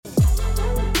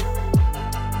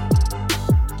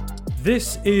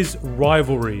This is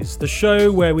Rivalries, the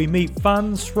show where we meet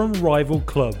fans from rival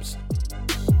clubs.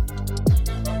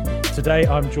 Today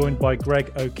I'm joined by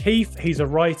Greg O'Keefe. He's a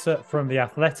writer from The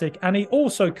Athletic and he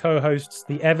also co-hosts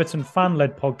the Everton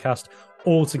fan-led podcast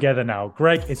All Together Now.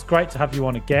 Greg, it's great to have you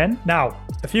on again. Now,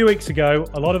 a few weeks ago,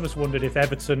 a lot of us wondered if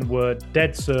Everton were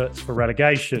dead certs for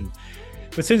relegation.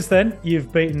 But since then,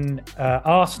 you've beaten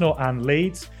Arsenal and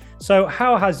Leeds. So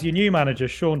how has your new manager,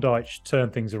 Sean Dyche,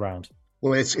 turned things around?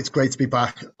 Well, it's great to be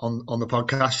back on the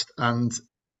podcast. And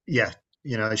yeah,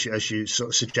 you know, as you sort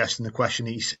of suggest in the question,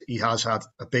 he has had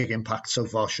a big impact so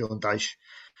far, Sean Dyche.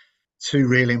 Two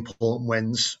really important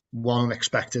wins, one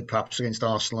unexpected perhaps against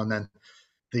Arsenal, and then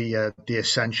the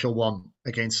essential one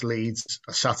against Leeds,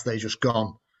 a Saturday just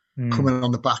gone, coming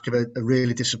on the back of a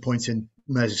really disappointing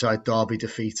Merseyside derby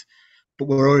defeat. But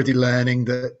we're already learning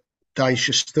that Dyche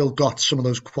has still got some of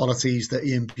those qualities that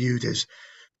he imbued his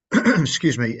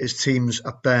his teams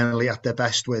at Burnley at their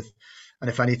best with. And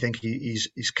if anything,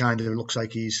 he's kind of looks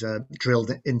like he's drilled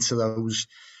into those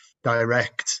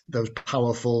direct, those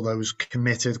powerful, those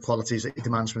committed qualities that he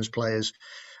demands from his players.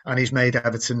 And he's made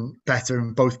Everton better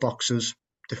in both boxes,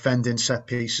 defending set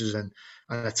pieces and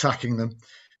attacking them.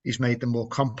 He's made them more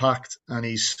compact, and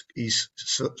he's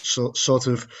sort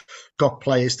of got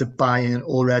players to buy in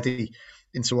already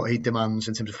into what he demands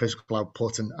in terms of physical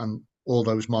output, and all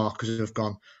those markers have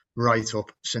gone right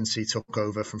up since he took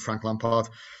over from Frank Lampard.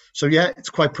 So yeah, it's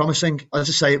quite promising. As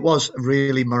I say, it was a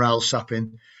really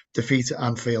morale-sapping defeat at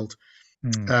Anfield,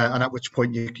 and at which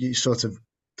point you sort of,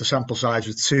 the sample size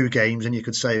was 2 games, and you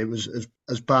could say it was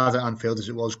as bad at Anfield as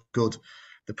it was good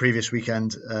the previous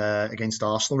weekend against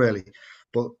Arsenal, really.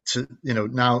 But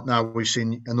now we've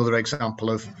seen another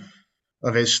example of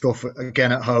his stuff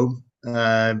again at home.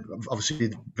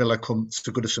 Obviously, Villa come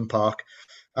to Goodison Park.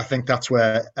 I think that's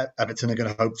where Everton are going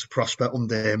to hope to prosper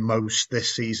under him most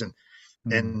this season,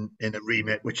 in a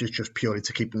remit which is just purely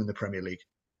to keep them in the Premier League.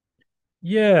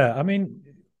 Yeah, I mean,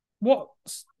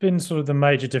 what's been sort of the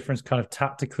major difference kind of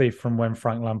tactically from when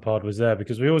Frank Lampard was there?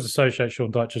 Because we always associate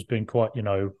Sean Dyche as being quite,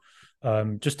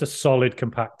 just a solid,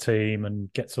 compact team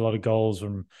and gets a lot of goals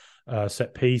from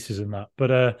set pieces and that.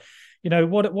 But,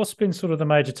 what's been sort of the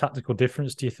major tactical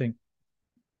difference, do you think?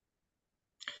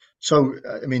 So,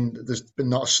 I mean, there's been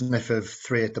not a sniff of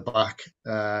 3 at the back,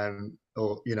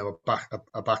 or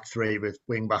a back 3 with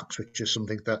wing backs, which is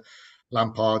something that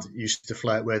Lampard used to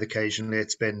flirt with occasionally.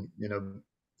 It's been,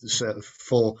 sort of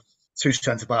 2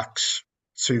 centre backs,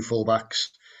 2 full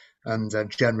backs, and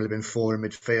generally been 4 in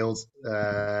midfield.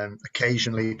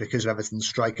 Occasionally, because of Everton's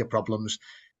striker problems,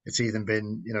 it's even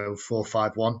been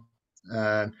 4-5-1.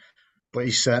 But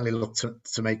he certainly looked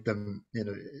to make them,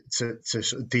 to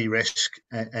sort of de-risk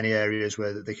any areas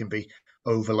where they can be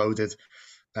overloaded.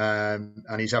 And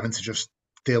he's having to just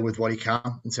deal with what he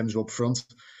can in terms of up front.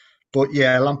 But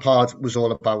yeah, Lampard was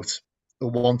all about, or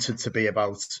wanted to be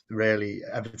about, really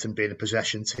Everton being a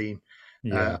possession team,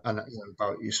 and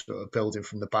about you sort of building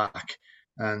from the back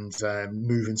and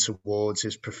moving towards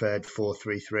his preferred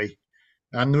 4-3-3.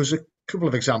 And there was a couple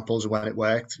of examples of when it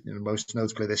worked, most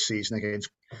notably this season against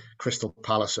Crystal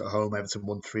Palace at home. Everton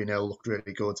won 3-0, looked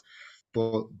really good.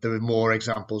 But there were more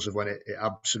examples of when it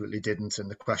absolutely didn't. And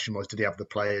the question was, did he have the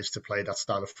players to play that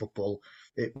style of football?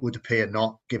 It would appear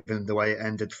not, given the way it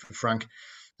ended for Frank.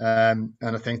 And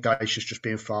I think Dyche is just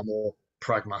being far more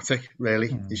pragmatic,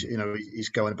 really. He's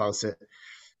going about it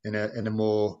in a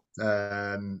more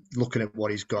looking at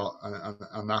what he's got,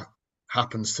 and that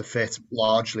happens to fit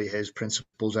largely his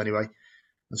principles anyway.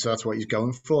 And so that's what he's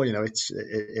going for.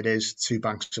 It is 2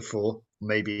 banks of 4,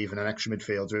 maybe even an extra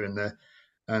midfielder in there.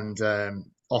 And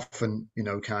often,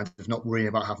 kind of not worrying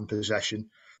about having possession,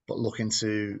 but looking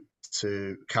to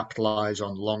capitalise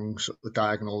on long sort of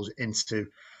diagonals into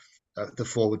the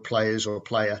forward players or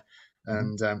player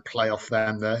and play off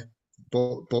them there.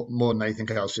 But more than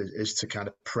anything else is to kind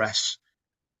of press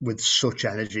with such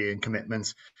energy and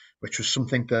commitment, which was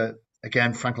something that,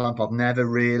 again, Frank Lampard never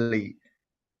really.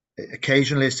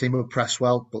 Occasionally his team would press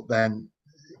well, but then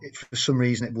for some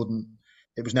reason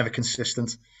it was never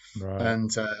consistent. Right.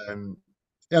 And and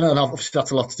obviously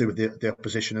that's a lot to do with the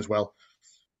opposition as well.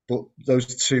 But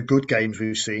those 2 good games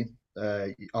we've seen,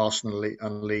 Arsenal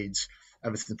and Leeds,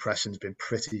 Everton pressing has been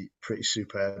pretty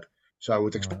superb. So I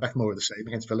would expect more of the same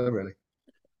against Villa, really.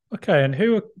 Okay, and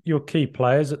who are your key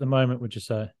players at the moment, would you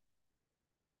say?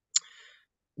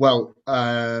 Well,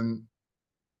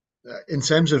 in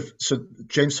terms of, so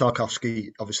James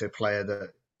Tarkowski, obviously a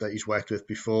player that he's worked with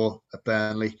before at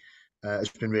Burnley, has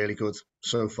been really good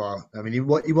so far. I mean, he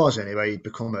was anyway. He'd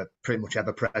become a pretty much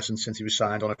ever present since he was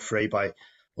signed on a free by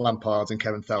Lampard and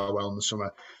Kevin Thelwell in the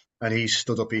summer. and he's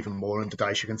stood up even more under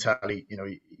Dyche. You can tell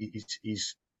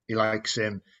he likes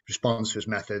him, responds to his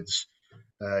methods.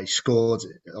 He scored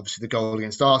obviously the goal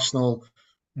against Arsenal.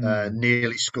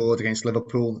 Nearly scored against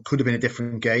Liverpool. Could have been a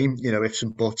different game, ifs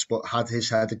and buts, but had his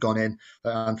head gone in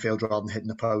at Anfield rather than hitting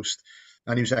the post.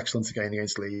 And he was excellent again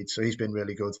against Leeds, so he's been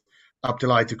really good.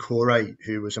 Abdoulaye Doucouré,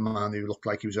 who was a man who looked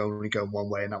like he was only going one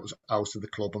way, and that was out of the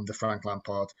club under Frank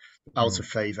Lampard, out of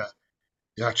favour.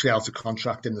 He's actually out of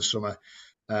contract in the summer.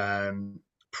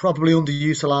 Probably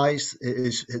underutilised.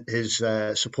 His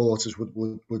supporters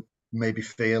would maybe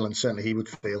feel, and certainly he would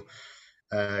feel,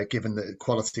 given the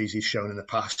qualities he's shown in the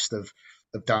past of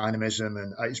dynamism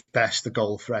and at his best the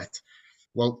goal threat.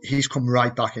 Well, he's come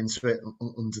right back into it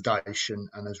under Dyche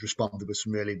and has responded with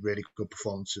some really, really good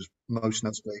performances, most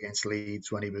notably against Leeds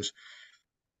when he was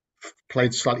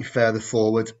played slightly further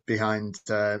forward behind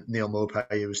Neal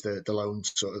Maupay, who was the lone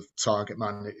sort of target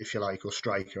man, if you like, or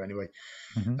striker anyway.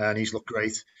 And he's looked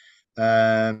great.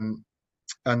 And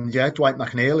yeah, Dwight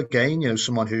McNeil again,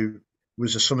 someone who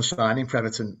was a summer signing for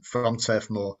Everton from Turf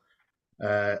Moor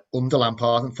under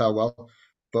Lampard and fell well,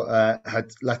 but had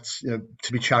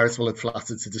to be charitable and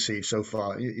flattered to deceive so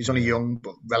far. He's only young,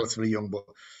 but relatively young, but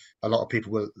a lot of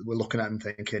people were looking at him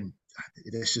thinking,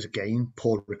 this is again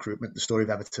poor recruitment. The story of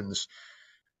Everton's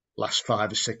last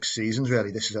 5 or 6 seasons,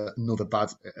 really. This is another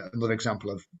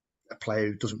example of a player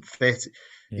who doesn't fit.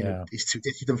 He's too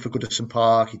diffident for Goodison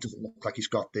Park. He doesn't look like he's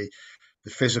got the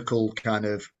physical kind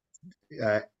of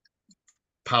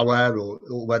power,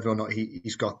 or whether or not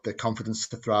he's got the confidence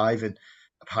to thrive in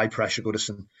high pressure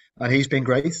Goodison. And he's been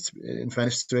great, in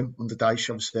fairness to him, under Dyche.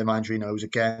 Obviously, Andrew knows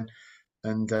again,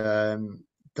 and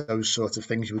those sorts of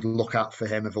things you would look at for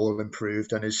him have all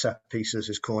improved, and his set pieces,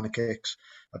 his corner kicks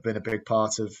have been a big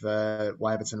part of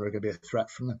why Everton are going to be a threat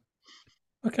from them.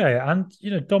 Okay, and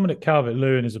Dominic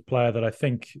Calvert-Lewin is a player that I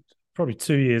think probably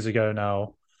 2 years ago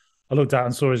now, I looked at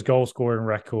and saw his goal scoring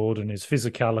record and his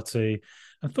physicality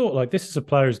and thought, like, this is a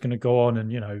player who's going to go on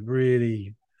and,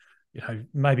 really,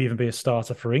 maybe even be a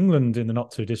starter for England in the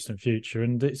not too distant future.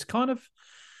 And it's kind of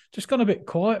just gone a bit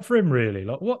quiet for him, really.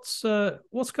 Like, what's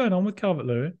going on with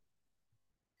Calvert-Lewin?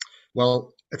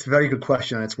 Well, it's a very good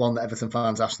question, and it's one that Everton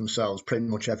fans ask themselves pretty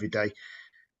much every day.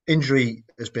 Injury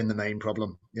has been the main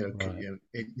problem.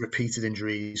 Repeated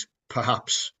injuries,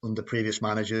 perhaps under previous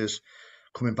managers,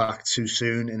 coming back too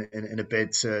soon in a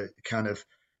bid to kind of,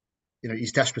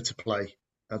 he's desperate to play.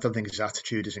 I don't think his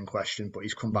attitude is in question, but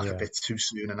he's come back a bit too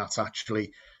soon, and that's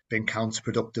actually been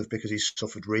counterproductive because he's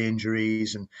suffered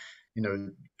re-injuries. And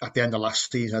at the end of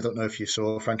last season, I don't know if you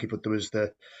saw, Frankie, but there was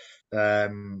the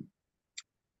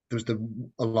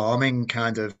alarming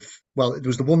kind of, well, it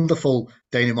was the wonderful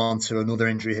denouement to another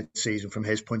injury hit season from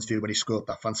his point of view when he scored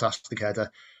that fantastic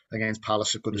header against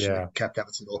Palace at Goodison and kept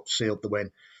Everton up, sealed the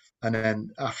win. And then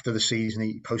after the season,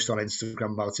 he posted on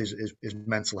Instagram about his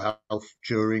mental health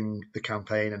during the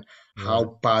campaign and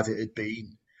how bad it had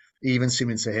been, even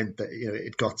seeming to hint that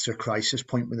it got to a crisis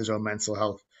point with his own mental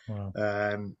health,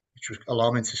 which was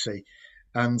alarming to see.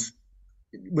 And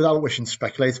without wishing to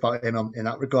speculate about him in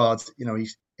that regard,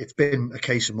 it's been a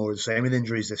case of more of the same with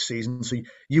injuries this season. So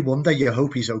you wonder, you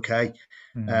hope he's okay.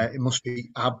 It must be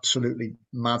absolutely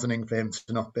maddening for him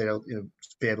to not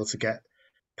be able to get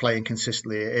playing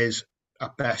consistently. It is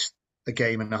at best a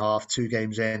game and a half, 2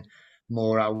 games in,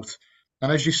 more out.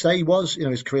 And as you say, he was,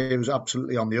 his career was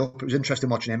absolutely on the up. It was interesting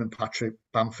watching him and Patrick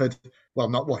Bamford. Well,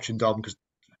 not watching Dom because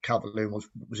Calvert-Lewin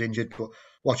was injured, but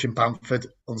watching Bamford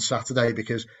on Saturday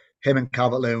because him and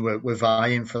Calvert-Lewin were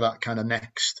vying for that kind of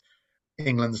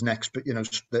England's next, but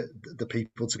the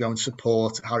people to go and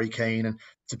support Harry Kane and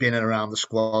to be in and around the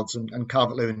squads. And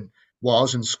Calvert-Lewin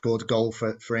was and scored a goal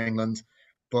for England.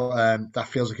 But that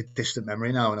feels like a distant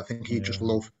memory now, and I think he'd just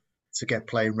love to get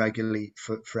playing regularly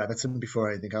for Everton before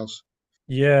anything else.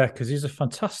 Yeah, because he's a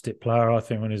fantastic player, I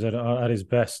think, when he's at his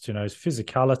best. His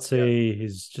physicality,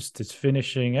 his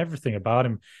finishing, everything about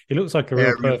him. He looks like a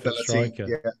real perfect striker.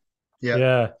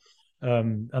 Yeah.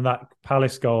 And that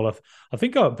Palace goal, I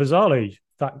think bizarrely,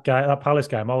 that Palace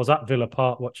game, I was at Villa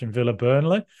Park watching Villa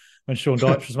Burnley when Sean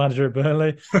Dyche was manager at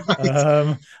Burnley.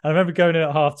 I remember going in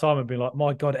at half time and being like,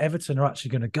 my God, Everton are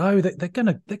actually going to go. They're going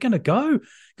to go.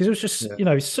 Because it was just,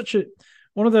 it's such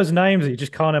one of those names that you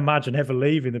just can't imagine ever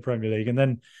leaving the Premier League. And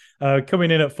then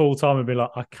coming in at full time and being like,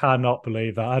 I cannot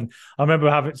believe that. And I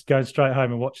remember going straight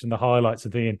home and watching the highlights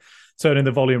of turning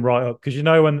the volume right up. Because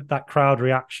when that crowd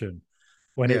reaction,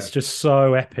 when it's just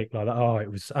so epic like that,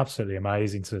 it was absolutely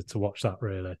amazing to watch that,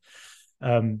 really.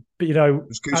 But it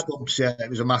was goosebumps. It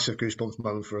was a massive goosebumps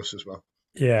moment for us as well.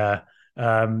 Yeah,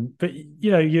 But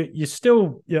you're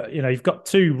still, you've got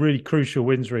two really crucial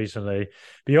wins recently,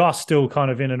 but you are still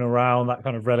kind of in and around that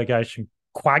kind of relegation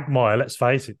quagmire. Let's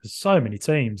face it, there's so many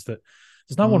teams that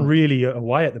there's no one really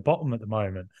away at the bottom at the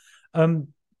moment.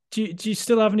 Do you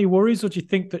still have any worries, or do you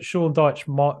think that Sean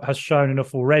Dyche has shown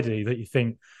enough already that you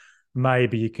think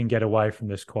maybe you can get away from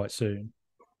this quite soon?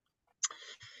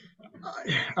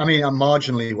 I mean, I'm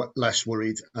marginally less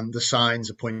worried, and the signs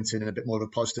are pointing in a bit more of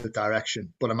a positive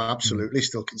direction. But I'm absolutely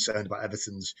still concerned about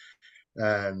Everton's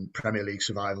Premier League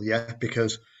survival. Yeah,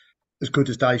 because as good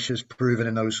as Dyche has proven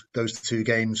in those two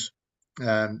games,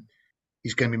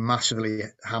 he's going to be massively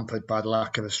hampered by the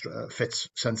lack of a fit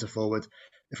centre forward.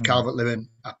 If Calvert-Lewin,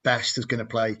 at best, is going to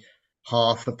play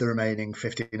half of the remaining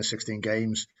 15 or 16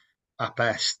 games, at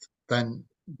best, then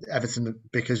Everton,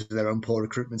 because of their own poor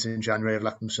recruitment in January, have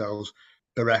left themselves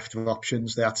bereft of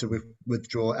options. They had to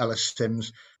withdraw Ellis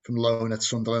Sims from loan at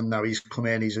Sunderland. Now he's come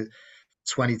in, he's at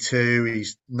 22,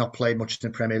 he's not played much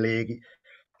in the Premier League. He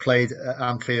played at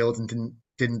Anfield and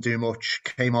didn't do much,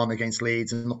 came on against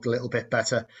Leeds and looked a little bit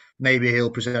better. Maybe he'll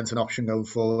present an option going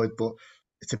forward, but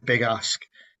it's a big ask.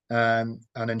 And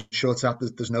in short up,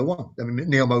 there's no one. I mean,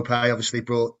 Neal Maupay obviously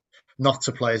brought not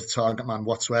to play as a target man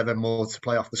whatsoever, more to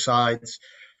play off the sides.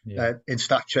 Yeah. In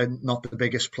stature, not the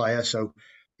biggest player, so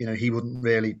he wouldn't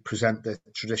really present the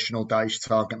traditional Dyche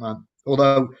target man.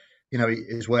 Although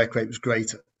his work rate was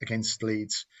great against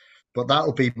Leeds, but that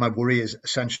will be my worry. Is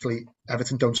essentially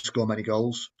Everton don't score many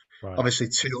goals. Right. Obviously,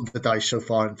 2 under Dyche so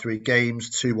far in 3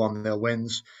 games, 2 1-0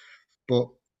 wins. But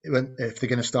if they're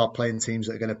going to start playing teams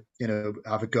that are going to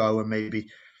have a go and maybe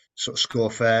sort of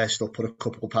score first or put a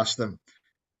couple past them,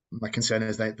 my concern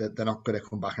is they're not going to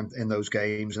come back in those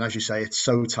games. And as you say, it's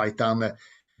so tight down there.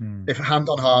 If hand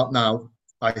on heart now,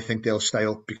 I think they'll stay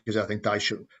up because I think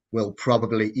Dyche will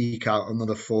probably eke out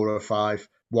another 4 or 5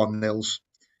 1-0s,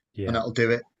 and that'll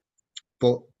do it.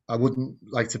 But I wouldn't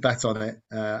like to bet on it.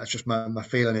 It's just my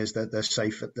feeling is that they're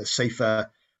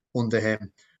safer under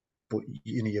him. But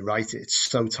you're right, it's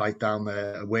so tight down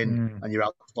there. A win and you're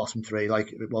out the bottom 3,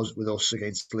 like it was with us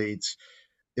against Leeds.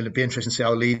 It'll be interesting to see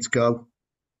how Leeds go.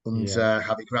 And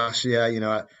Javi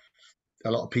Gracia,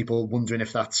 a lot of people wondering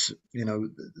if that's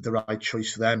the right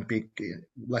choice for them.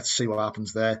 Let's see what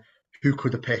happens there. Who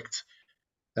could have picked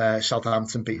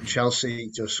Southampton beating Chelsea?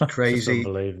 Just crazy, just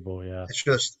unbelievable. Yeah, it's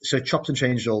just so chopped and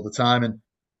changed all the time, and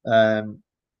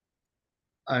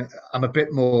I'm a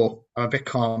bit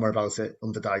calmer about it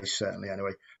under Dyche, certainly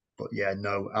anyway. But yeah,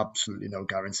 absolutely no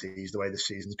guarantees the way the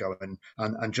season's going.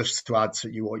 And just to add to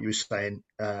what you were saying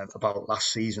about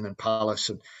last season and Palace,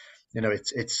 and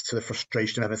it's to the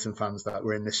frustration of Everton fans that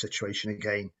we're in this situation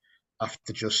again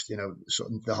after just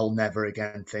sort of the whole never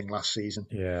again thing last season.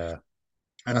 Yeah,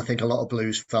 and I think a lot of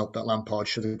Blues felt that Lampard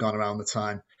should have gone around the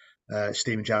time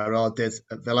Steven Gerrard did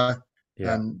at Villa,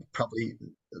 and probably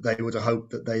they would have hoped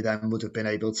that they then would have been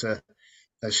able to.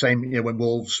 Same, when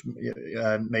Wolves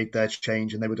made their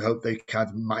change, and they would hope they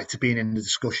might have been in the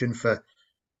discussion for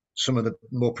some of the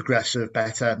more progressive,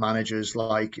 better managers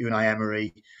like Unai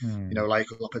Emery, like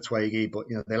Lopetegui, but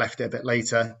they left it a bit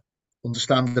later.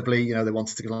 Understandably, they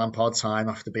wanted to give Lampard time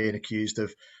after being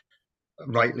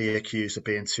rightly accused of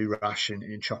being too rash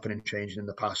in chopping and changing in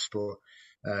the past. But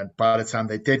by the time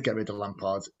they did get rid of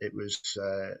Lampard, it was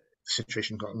the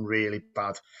situation gotten really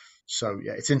bad. So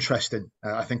yeah, it's interesting.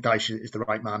 I think Dyche is the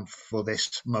right man for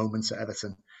this moment at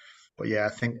Everton. But yeah, I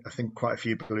think quite a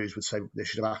few Blues would say they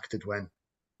should have acted when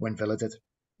Villa did.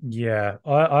 Yeah,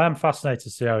 I am fascinated to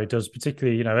see how he does.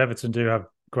 Particularly, Everton do have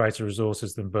greater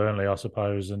resources than Burnley, I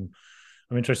suppose, and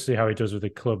I'm interested to see how he does with a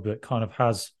club that kind of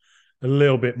has a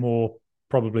little bit more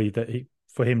probably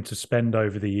for him to spend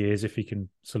over the years if he can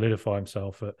solidify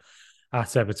himself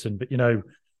at Everton. But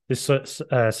this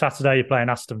Saturday you're playing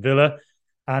Aston Villa.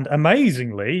 And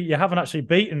amazingly, you haven't actually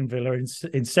beaten Villa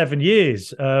in 7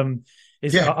 years. I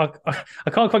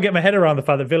can't quite get my head around the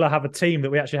fact that Villa have a team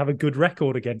that we actually have a good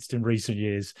record against in recent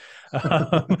years.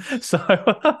 Other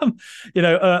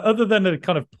than a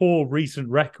kind of poor recent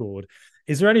record,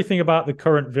 is there anything about the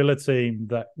current Villa team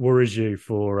that worries you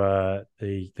for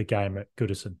the game at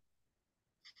Goodison?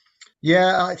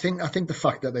 Yeah, I think the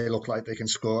fact that they look like they can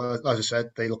score, as I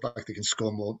said, they look like they can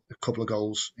score a couple of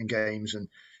goals in games, and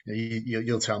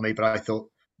you'll tell me, but I thought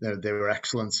they were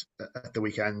excellent at the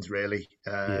weekend. Really,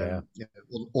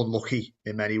 unlucky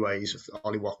in many ways.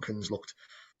 Ollie Watkins looked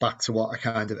back to what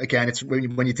again. It's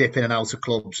when you dip in and out of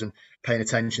clubs and paying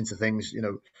attention to things.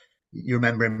 You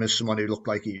remember him as someone who looked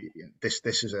like this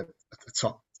is a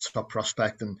top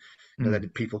prospect, and then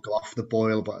people go off the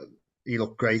boil, but he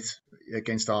looked great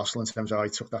against Arsenal in terms of how he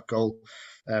took that goal.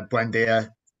 Buendia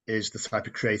is the type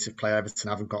of creative player Everton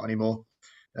haven't got anymore.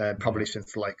 Probably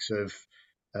since the likes of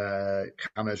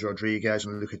James Rodriguez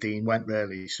and Luca Dean went,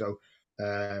 really. So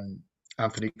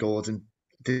Anthony Gordon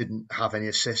didn't have any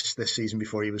assists this season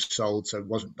before he was sold, so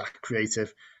wasn't that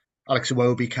creative. Alex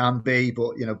Iwobi can be,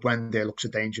 but Buendia looks a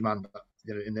danger man,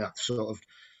 in that sort of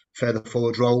further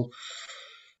forward role.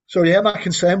 So yeah, my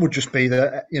concern would just be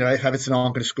that if Everton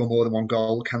aren't going to score more than one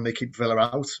goal, can they keep Villa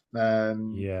out?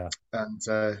 And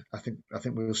I think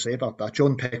we'll see about that.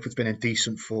 Jordan Pickford's been in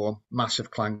decent form, massive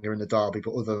clanger in the derby,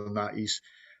 but other than that, he's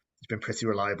been pretty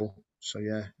reliable. So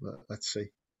yeah, let's see.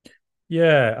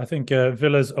 Yeah, I think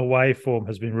Villa's away form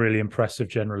has been really impressive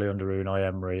generally under Unai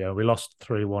Emery. We lost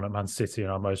 3-1 at Man City in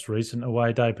our most recent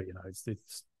away day, but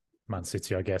it's Man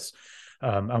City, I guess.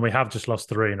 And we have just lost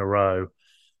 3 in a row.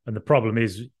 And the problem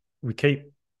is we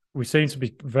seem to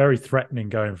be very threatening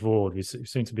going forward. We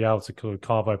seem to be able to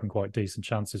carve open quite decent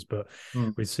chances, but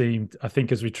I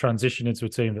think as we transition into a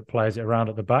team that plays it around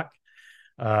at the back,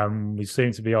 we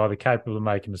seem to be either capable of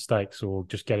making mistakes or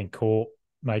just getting caught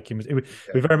making.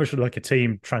 We're very much like a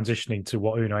team transitioning to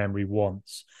what Unai Emery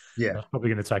wants. Yeah, that's probably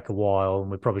going to take a while,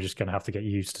 and we're probably just going to have to get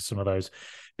used to some of those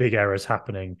big errors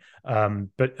happening.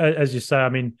 But as you say, I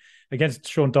mean, against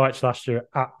Sean Dyche last year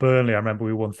at Burnley, I remember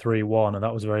we won 3-1, and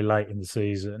that was very late in the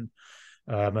season.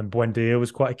 And Buendia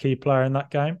was quite a key player in that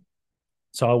game.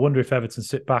 So I wonder if Everton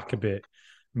sit back a bit,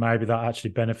 maybe that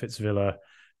actually benefits Villa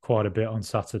quite a bit on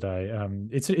Saturday.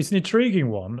 It's an intriguing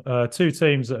one. 2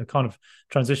 teams that are kind of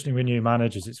transitioning with new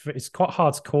managers. It's quite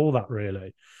hard to call that,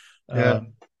 really.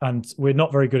 And we're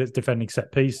not very good at defending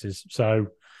set pieces. So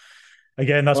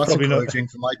again, that's probably encouraging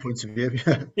from my point of view.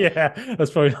 Yeah,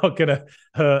 that's probably not going to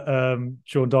hurt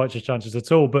Sean Dyche's chances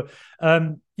at all. But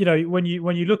when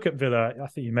you look at Villa, I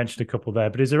think you mentioned a couple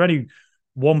there. But is there any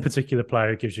one particular player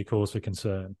who gives you cause for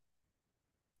concern?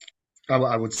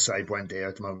 I would say Buendia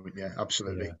at the moment. Yeah,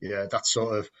 absolutely. Yeah, that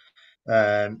sort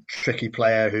of tricky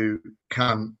player who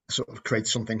can sort of create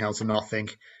something out of nothing.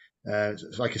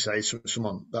 Like I say,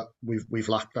 someone that we've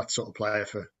lacked that sort of player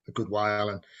for a good while.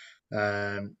 And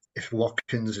if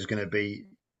Watkins is going to be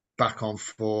back on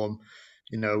form,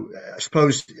 I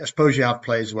suppose you have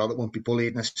players as well that won't be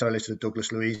bullied necessarily. So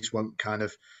Douglas Luiz won't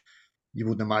you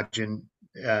wouldn't imagine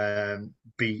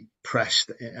be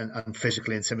pressed and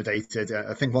physically intimidated.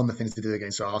 I think one of the things they did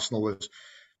against Arsenal was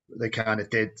they kind of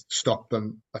did stop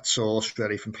them at source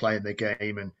really from playing the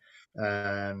game. And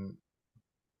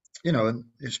and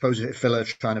I suppose if Villa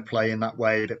trying to play in that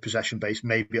way, a bit possession based,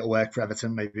 maybe it'll work for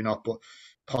Everton, maybe not, but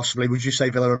possibly. Would you say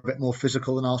Villa are a bit more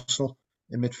physical than Arsenal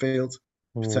in midfield,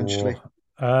 potentially?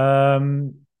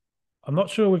 I'm not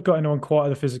sure we've got anyone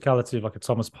quite at the physicality of like a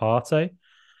Thomas Partey.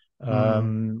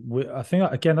 I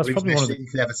think again that's probably one of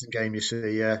the Everton game. You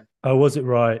see, yeah. Oh, was it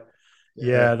right?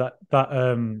 Yeah, that.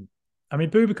 I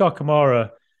mean, Boubacar Kamara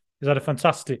has had a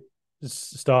fantastic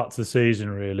start to the season.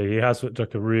 Really, he has looked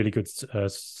like a really good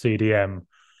CDM.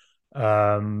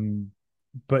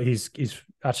 But he's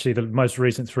actually the most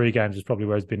recent 3 games is probably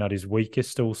where he's been at his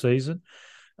weakest all season.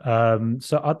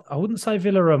 So I wouldn't say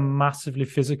Villa are massively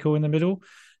physical in the middle.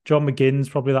 John McGinn's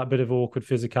probably that bit of awkward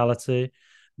physicality.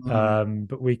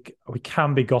 But we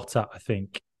can be got at, I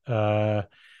think.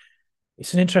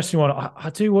 It's an interesting one. I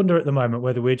do wonder at the moment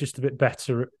whether we're just a bit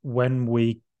better when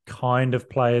we kind of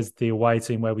play as the away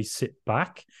team where we sit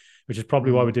back, which is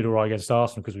probably why we did all right against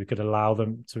Arsenal, because we could allow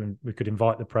them we could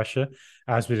invite the pressure,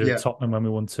 as we did at Tottenham when we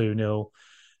won 2-0,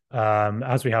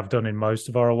 as we have done in most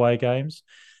of our away games.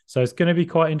 So it's going to be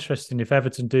quite interesting if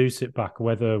Everton do sit back,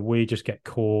 whether we just get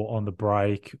caught on the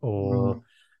break or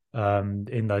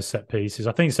in those set pieces.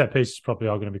 I think set pieces probably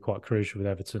are going to be quite crucial with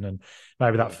Everton, and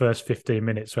maybe that first 15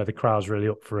 minutes where the crowd's really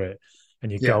up for it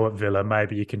and you go at Villa,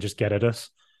 maybe you can just get at us.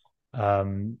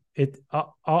 If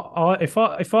I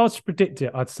was to predict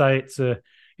it, I'd say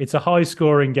it's a high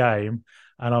scoring game,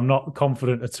 and I'm not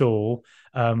confident at all.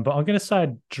 But I'm going to say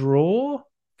a draw.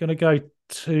 Going to go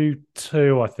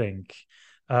 2-2, I think.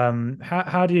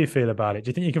 How do you feel about it? Do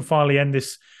you think you can finally end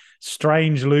this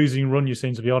strange losing run you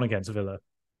seem to be on against Villa?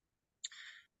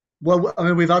 Well, I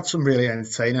mean, we've had some really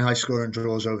entertaining high-scoring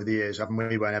draws over the years, haven't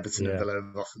we? When Everton and Villa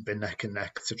have often been neck and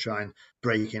neck to try and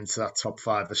break into that top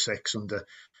 5 or 6 under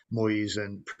Moyes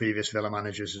and previous Villa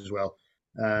managers as well.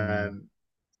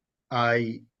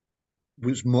 I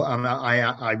was more,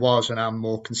 I was and am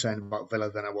more concerned about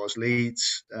Villa than I was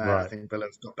Leeds. I think Villa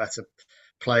have got better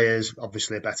players,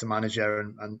 obviously a better manager,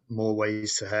 and more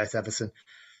ways to hurt Everton.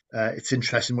 It's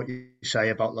interesting what you say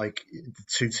about like the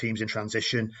 2 teams in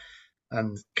transition,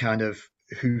 and kind of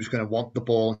who's going to want the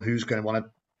ball and who's going to want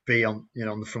to be on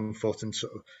the front foot and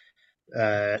sort of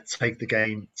take the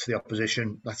game to the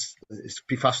opposition. It's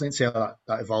be fascinating to see how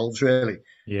that evolves, really.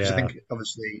 Because I Yeah. think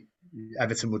obviously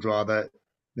Everton would rather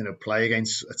play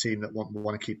against a team that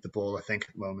want to keep the ball. I think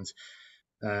at the moment.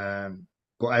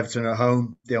 But Everton at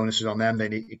home, the onus is on them.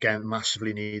 They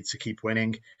massively need to keep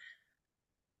winning.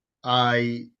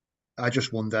 I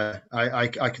just wonder. I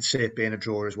could see it being a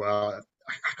draw as well.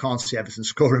 I can't see Everton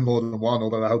scoring more than one,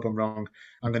 although I hope I'm wrong.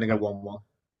 I'm going to go 1-1.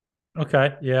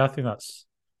 Okay, yeah, I think that's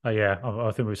yeah.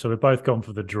 I think we've both gone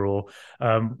for the draw.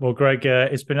 Well, Greg,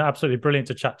 it's been absolutely brilliant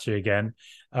to chat to you again,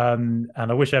 and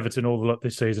I wish Everton all the luck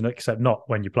this season, except not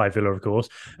when you play Villa, of course.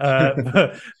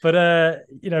 For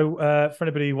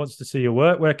anybody who wants to see your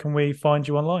work, where can we find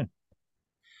you online?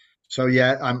 So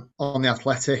yeah, I'm on the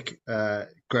Athletic.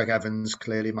 Greg Evans,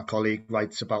 clearly my colleague,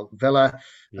 writes about Villa.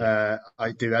 Yeah.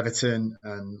 I do Everton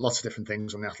and lots of different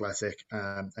things on the Athletic.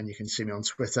 And you can see me on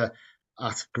Twitter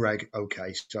at Greg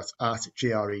OK. So that's at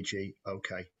GREG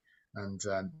OK. And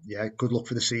yeah, good luck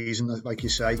for the season. Like you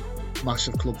say,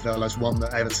 massive club Villa's one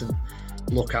that Everton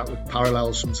look at with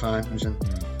parallels sometimes. And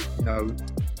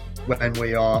when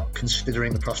we are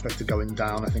considering the prospect of going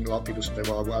down, I think a lot of people say,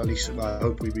 well at least I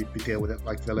hope we deal with it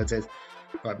like Villa did.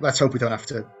 But let's hope we don't have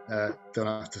to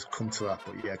come to that.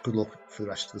 But yeah, good luck for the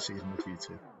rest of the season with you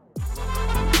two.